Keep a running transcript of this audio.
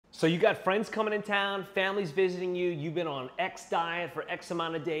So you got friends coming in town, family's visiting you, you've been on X diet for X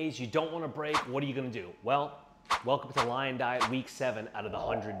amount of days, you don't want to break, what are you going to do? Well, welcome to Lion Diet week 7 out of the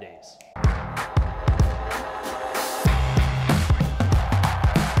 100 days.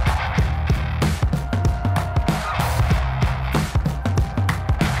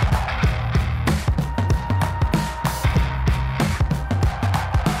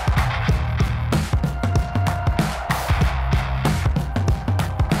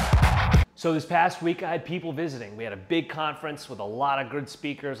 So this past week, I had people visiting. We had a big conference with a lot of good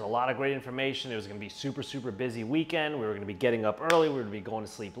speakers, a lot of great information. It was gonna be super, super busy weekend. We were gonna be getting up early. We were gonna be going to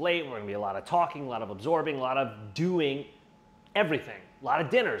sleep late. We're gonna be a lot of talking, a lot of absorbing, a lot of doing everything. A lot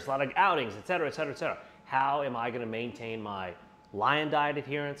of dinners, a lot of outings, et cetera, et cetera, et cetera. How am I gonna maintain my Lion Diet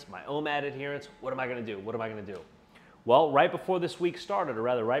adherence, my OMAD adherence? What am I gonna do? What am I gonna do? Well, right before this week started, or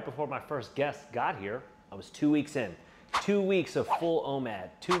rather right before my first guest got here, I was 2 weeks in. 2 weeks of full OMAD,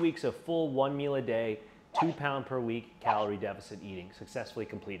 2 weeks of full 1 meal a day, 2 pound per week calorie deficit eating successfully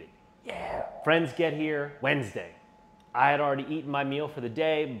completed. Yeah. Friends get here Wednesday. I had already eaten my meal for the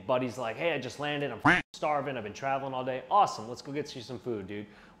day. Buddy's like, hey, I just landed. I'm starving. I've been traveling all day. Awesome. Let's go get you some food, dude.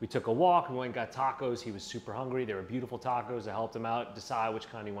 We took a walk. We went and got tacos. He was super hungry. They were beautiful tacos. I helped him out decide which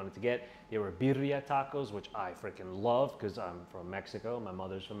kind he wanted to get. They were birria tacos, which I freaking love because I'm from Mexico. My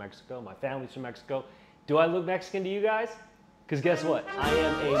mother's from Mexico. My family's from Mexico. Do I look Mexican to you guys? Because guess what? I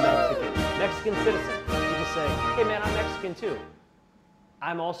am a Mexican citizen. People say, hey man, I'm Mexican too.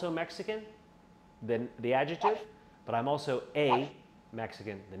 I'm also Mexican, the adjective, but I'm also a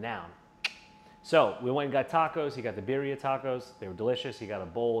Mexican, the noun. So we went and got tacos. He got the birria tacos. They were delicious. He got a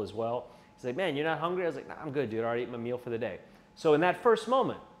bowl as well. He's like, man, you're not hungry? I was like, nah, I'm good, dude. I already ate my meal for the day. So in that first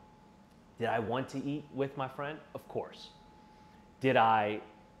moment, did I want to eat with my friend? Of course. Did I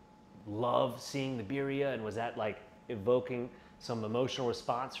love seeing the birria, and was that like evoking some emotional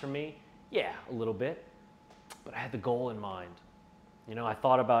response from me? Yeah, a little bit, but I had the goal in mind. You know, I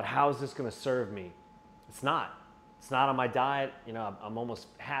thought about how is this going to serve me? It's not on my diet. You know, I'm almost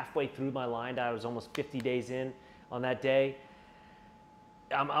halfway through my Lion Diet. I was almost 50 days in on that day.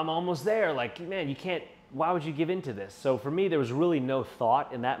 I'm almost there. Like, man, you can't, why would you give into this? So for me, there was really no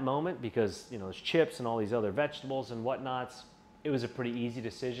thought in that moment because, you know, there's chips and all these other vegetables and whatnots. It was a pretty easy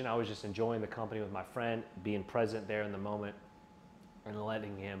decision. I was just enjoying the company with my friend, being present there in the moment and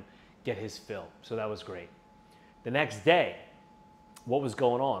letting him get his fill. So that was great. The next day, what was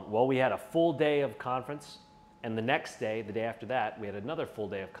going on? Well, we had a full day of conference, and the next day, the day after that, we had another full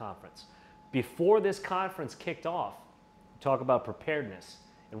day of conference. Before this conference kicked off, we talk about preparedness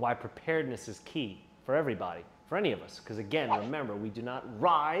and why preparedness is key for everybody, for any of us. Because again, remember, we do not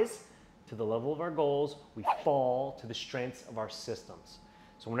rise to the level of our goals, we fall to the strengths of our systems.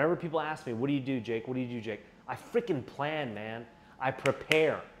 So whenever people ask me, what do you do, Jake? What do you do, Jake? I freaking plan, man. I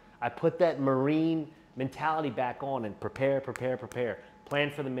prepare. I put that Marine mentality back on and prepare, prepare, prepare.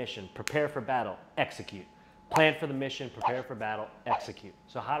 Plan for the mission, prepare for battle, execute. Plan for the mission, prepare for battle, execute.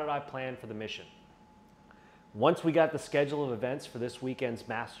 So how did I plan for the mission? Once we got the schedule of events for this weekend's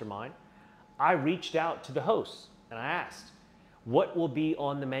mastermind, I reached out to the hosts and I asked, what will be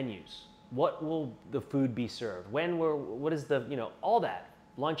on the menus? What will the food be served? What is the, you know, all that,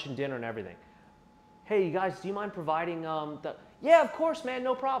 lunch and dinner and everything. Hey, you guys, do you mind providing yeah, of course, man,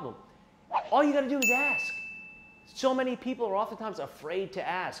 no problem. All you gotta do is ask. So many people are oftentimes afraid to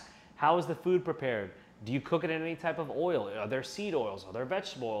ask. How is the food prepared? Do you cook it in any type of oil? Are there seed oils? Are there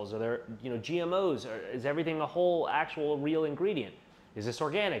vegetable oils? Are there, you know, GMOs? Or is everything a whole, actual, real ingredient? Is this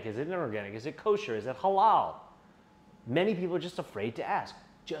organic? Is it inorganic? Is it kosher? Is it halal? Many people are just afraid to ask.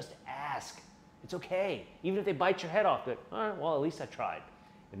 Just ask. It's okay. Even if they bite your head off, but all right, well, at least I tried.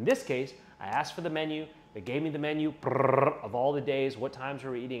 In this case, I asked for the menu. They gave me the menu of all the days, what times we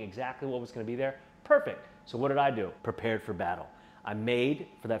were eating, exactly what was going to be there. Perfect. So what did I do? Prepared for battle. I made,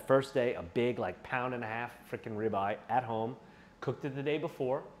 for that first day, a big, like, 1.5 pound freaking ribeye at home. Cooked it the day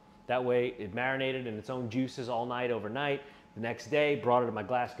before. That way, it marinated in its own juices all night, overnight. The next day, brought it in my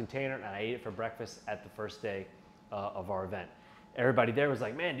glass container, and I ate it for breakfast at the first day of our event. Everybody there was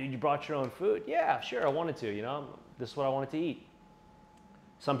like, man, dude, you brought your own food? Yeah, sure, I wanted to, you know, this is what I wanted to eat.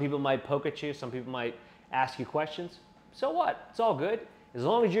 Some people might poke at you, some people might ask you questions. So what? It's all good. As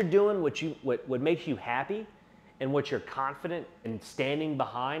long as you're doing what makes you happy and what you're confident and standing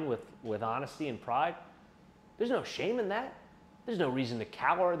behind with honesty and pride, there's no shame in that. There's no reason to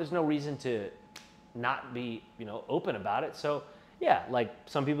cower. There's no reason to not be, you know, open about it. So yeah, like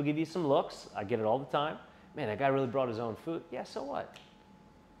some people give you some looks. I get it all the time. Man, that guy really brought his own food. Yeah, so what?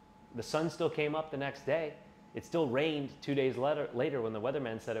 The sun still came up the next day. It still rained 2 days later when the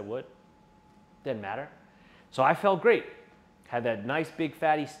weatherman said it would. Didn't matter. So I felt great. Had that nice big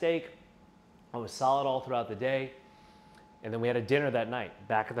fatty steak. I was solid all throughout the day. And then we had a dinner that night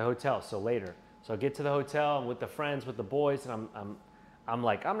back at the hotel, so later. So I get to the hotel, I'm with the friends, with the boys, and I'm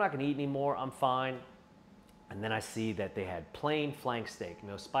like, I'm not gonna eat anymore, I'm fine. And then I see that they had plain flank steak,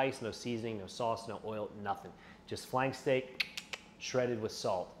 no spice, no seasoning, no sauce, no oil, nothing. Just flank steak, shredded with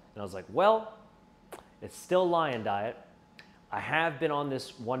salt. And I was like, well, it's still lion diet. I have been on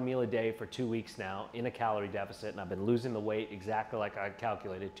this 1 meal a day for 2 weeks now in a calorie deficit, and I've been losing the weight exactly like I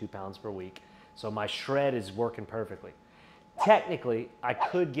calculated, 2 pounds per week. So my shred is working perfectly. Technically, I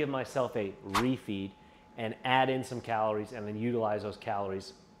could give myself a refeed and add in some calories and then utilize those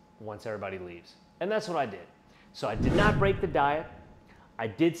calories once everybody leaves. And that's what I did. So I did not break the diet. I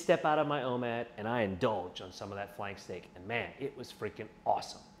did step out of my OMAD and I indulged on some of that flank steak. And man, it was freaking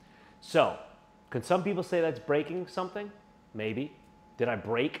awesome. So, could some people say that's breaking something? Maybe. Did I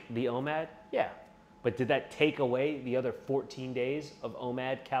break the OMAD? Yeah. But did that take away the other 14 days of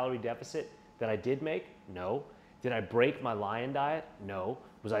OMAD calorie deficit that I did make? No. Did I break my lion diet? No.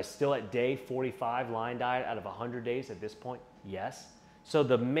 Was I still at day 45 lion diet out of 100 days at this point? Yes. So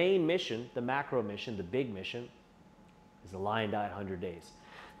the main mission, the macro mission, the big mission is the lion diet 100 days.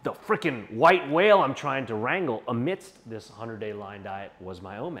 The freaking white whale I'm trying to wrangle amidst this 100-day lion diet was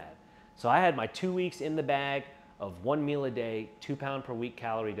my OMAD. So I had my 2 weeks in the bag of 1 meal a day, 2 pound per week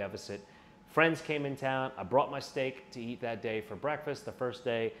calorie deficit. Friends came in town. I brought my steak to eat that day for breakfast the first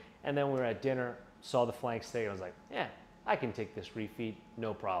day. And then we were at dinner, saw the flank steak. I was like, yeah, I can take this refeed,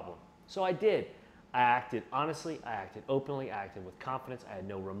 no problem. So I did. I acted honestly, I acted openly, I acted with confidence. I had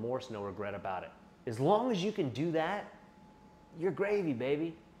no remorse, no regret about it. As long as you can do that, you're gravy,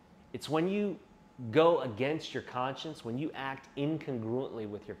 baby. It's when you go against your conscience, when you act incongruently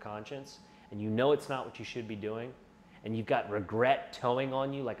with your conscience, and you know it's not what you should be doing, and you've got regret towing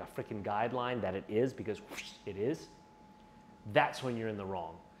on you like a freaking guideline that it is, because whoosh, it is, that's when you're in the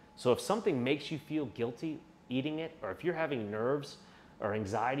wrong. So if something makes you feel guilty eating it, or if you're having nerves or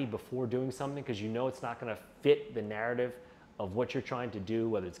anxiety before doing something because you know it's not going to fit the narrative of what you're trying to do,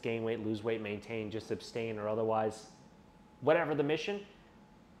 whether it's gain weight, lose weight, maintain, just abstain, or otherwise, whatever the mission,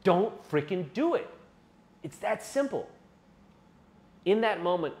 don't freaking do it. It's that simple. In that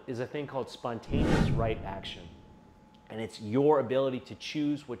moment is a thing called spontaneous right action. And it's your ability to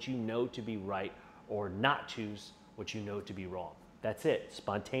choose what you know to be right or not choose what you know to be wrong. That's it,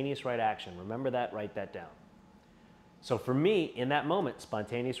 spontaneous right action. Remember that, write that down. So for me, in that moment,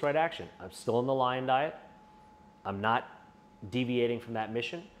 spontaneous right action. I'm still in the lion diet. I'm not deviating from that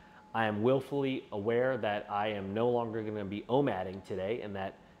mission. I am willfully aware that I am no longer going to be OMADing today and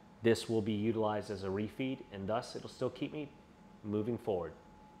that this will be utilized as a refeed, and thus it'll still keep me moving forward.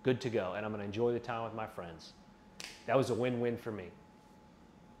 Good to go, and I'm going to enjoy the time with my friends. That was a win-win for me.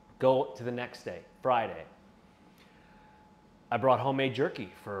 Go to the next day, Friday. I brought homemade jerky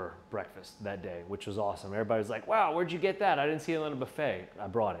for breakfast that day, which was awesome. Everybody was like, wow, where'd you get that? I didn't see it on a buffet. I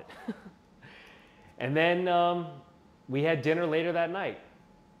brought it. And then we had dinner later that night.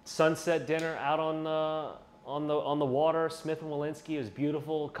 Sunset dinner out on the water, Smith and Walensky. It was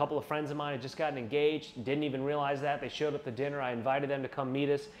beautiful. A couple of friends of mine had just gotten engaged, didn't even realize that. They showed up to dinner. I invited them to come meet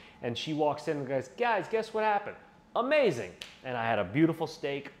us, and she walks in and goes, guys, guess what happened? Amazing. And I had a beautiful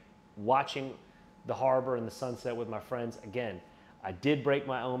steak watching the harbor and the sunset with my friends. Again, I did break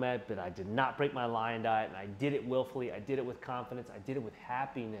my OMAD, but I did not break my lion diet, and I did it willfully. I did it with confidence. I did it with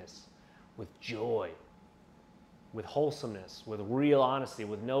happiness, with joy, with wholesomeness, with real honesty,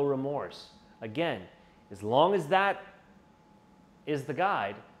 with no remorse. Again, as long as that is the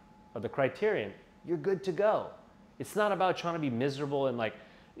guide or the criterion, you're good to go. It's not about trying to be miserable and like,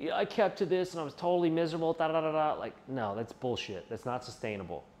 yeah, I kept to this and I was totally miserable, da da da da. Like, no, that's bullshit. That's not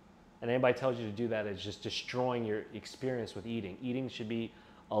sustainable. And anybody tells you to do that is just destroying your experience with eating. Eating should be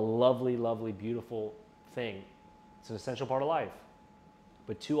a lovely, lovely, beautiful thing. It's an essential part of life.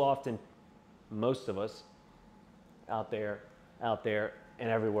 But too often, most of us out there, and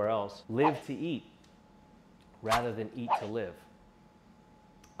everywhere else, live to eat rather than eat to live.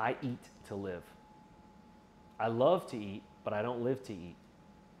 I eat to live. I love to eat, but I don't live to eat.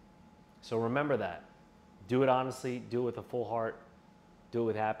 So remember that. Do it honestly, do it with a full heart, do it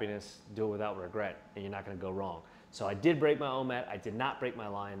with happiness, do it without regret, and you're not going to go wrong. So I did break my OMAD. I did not break my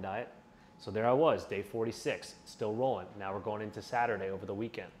lion diet. So there I was, day 46, still rolling. Now we're going into Saturday over the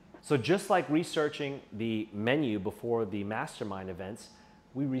weekend. So just like researching the menu before the mastermind events,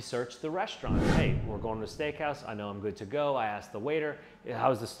 we researched the restaurants. Hey, we're going to a steakhouse. I know I'm good to go. I asked the waiter,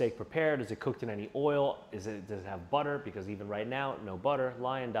 how's the steak prepared? Is it cooked in any oil? Does it have butter? Because even right now, no butter,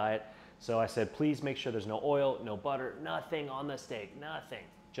 lion diet. So I said, please make sure there's no oil, no butter, nothing on the steak, nothing.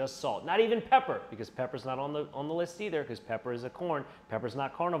 just salt. Not even pepper, because pepper's not on the list either, because pepper is a corn. Pepper's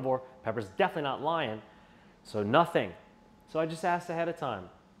not carnivore. Pepper's definitely not lion. So nothing. So I just asked ahead of time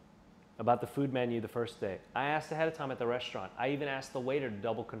about the food menu the first day. I asked ahead of time at the restaurant. I even asked the waiter to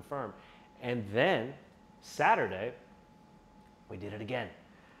double confirm. And then Saturday, we did it again.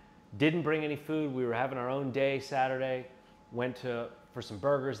 Didn't bring any food. We were having our own day Saturday. Went for some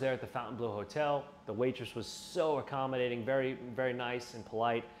burgers there at the Fontainebleau Hotel. The waitress was so accommodating, very, very nice and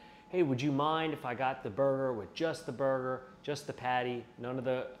polite. Hey, would you mind if I got the burger with just the burger, just the patty, none of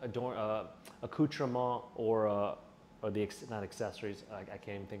the accoutrement or the, not accessories, I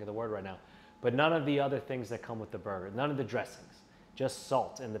can't even think of the word right now, but none of the other things that come with the burger, none of the dressings, just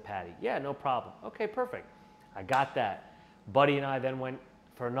salt in the patty. Yeah, no problem. Okay, perfect. I got that. Buddy and I then went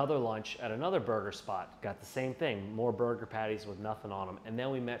for another lunch at another burger spot. Got the same thing, more burger patties with nothing on them. And then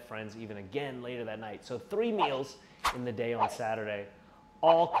we met friends even again later that night. So 3 meals in the day on Saturday,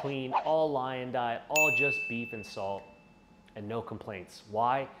 all clean, all lion diet, all just beef and salt, and no complaints.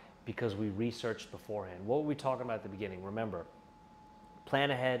 Why? Because we researched beforehand. What were we talking about at the beginning? Remember,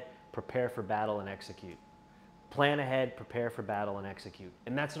 plan ahead, prepare for battle, and execute. Plan ahead, prepare for battle, and execute.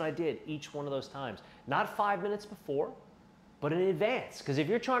 And that's what I did each one of those times. Not 5 minutes before, but in advance. Because if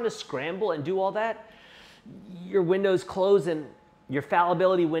you're trying to scramble and do all that, your window's closing, your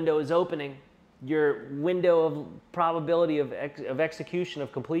fallibility window is opening, your window of probability of execution,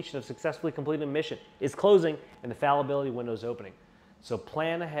 of completion, of successfully completing a mission is closing, and the fallibility window is opening. So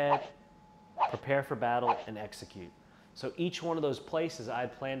plan ahead, prepare for battle, and execute. So each one of those places I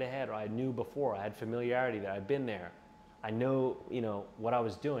had planned ahead, or I knew before. I had familiarity there. I'd been there. I know, what I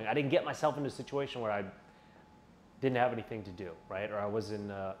was doing. I didn't get myself into a situation where I didn't have anything to do, right? Or I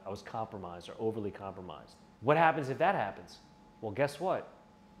was compromised or overly compromised. What happens if that happens? Well, guess what?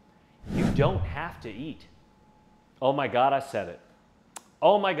 You don't have to eat. Oh my God, I said it.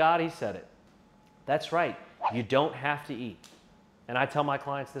 Oh my God, he said it. That's right. You don't have to eat. And I tell my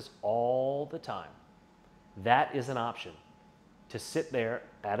clients this all the time. That is an option, to sit there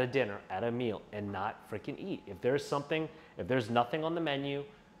at a dinner, at a meal, and not freaking eat. If there's nothing on the menu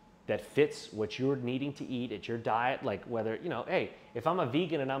that fits what you're needing to eat at your diet, like whether, hey, if I'm a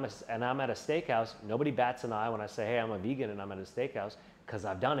vegan and I'm at a steakhouse, nobody bats an eye when I say, hey, I'm a vegan and I'm at a steakhouse, because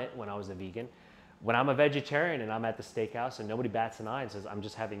I've done it when I was a vegan. When I'm a vegetarian and I'm at the steakhouse and nobody bats an eye and says, I'm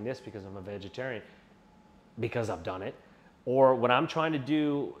just having this because I'm a vegetarian, because I've done it. Or when I'm trying to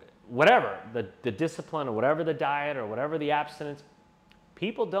do whatever, the discipline or whatever the diet or whatever the abstinence,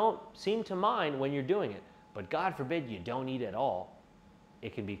 people don't seem to mind when you're doing it. But God forbid you don't eat at all.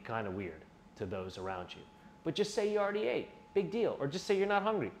 It can be kind of weird to those around you. But just say you already ate, big deal. Or just say you're not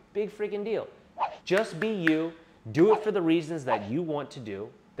hungry, big freaking deal. Just be you, do it for the reasons that you want to do,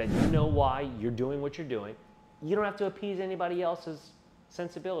 that you know why you're doing what you're doing. You don't have to appease anybody else's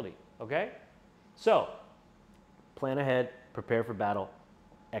sensibility, okay? So, plan ahead, prepare for battle,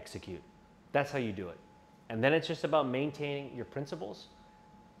 execute. That's how you do it. And then it's just about maintaining your principles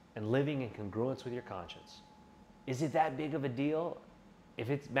and living in congruence with your conscience. Is it that big of a deal? If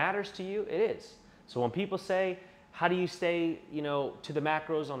it matters to you, it is. So when people say, how do you stay, to the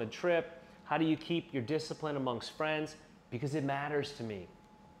macros on a trip? How do you keep your discipline amongst friends? Because it matters to me.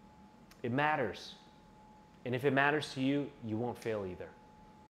 It matters. And if it matters to you, you won't fail either.